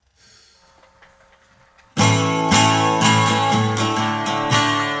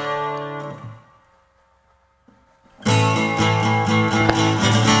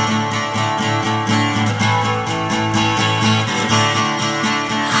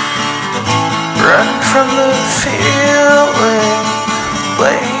feeling,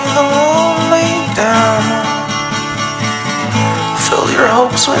 lay the lonely down. Fill your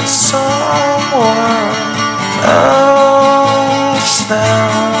hopes with someone else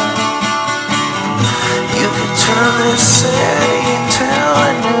now. You can turn this city into a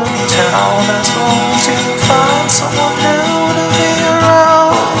new town as long as you find someone new to be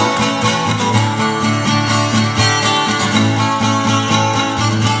around.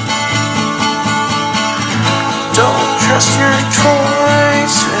 Don't trust your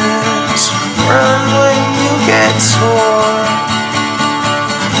choices, run when you get sore.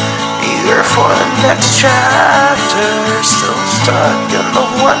 Eager for the next chapter, still stuck in the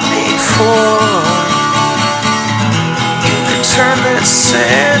one before. You can turn this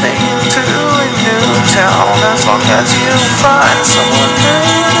city into a new town as long as you find someone new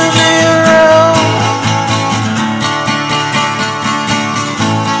to be around.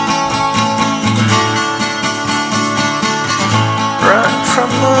 Run from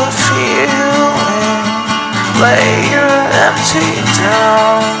the feeling, lay your empty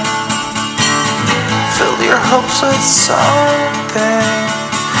down. Fill your hopes with something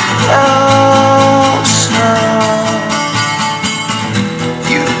else now.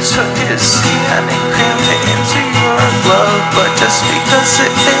 You took his hand and crammed it into your glove, but just because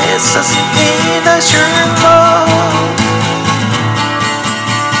it fits doesn't mean that you're in love.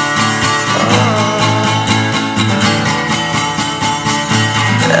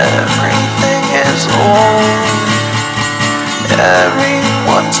 Everything is old,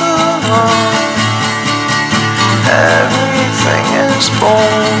 everyone's alone. Everything is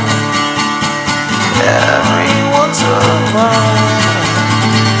bold, everyone's alone.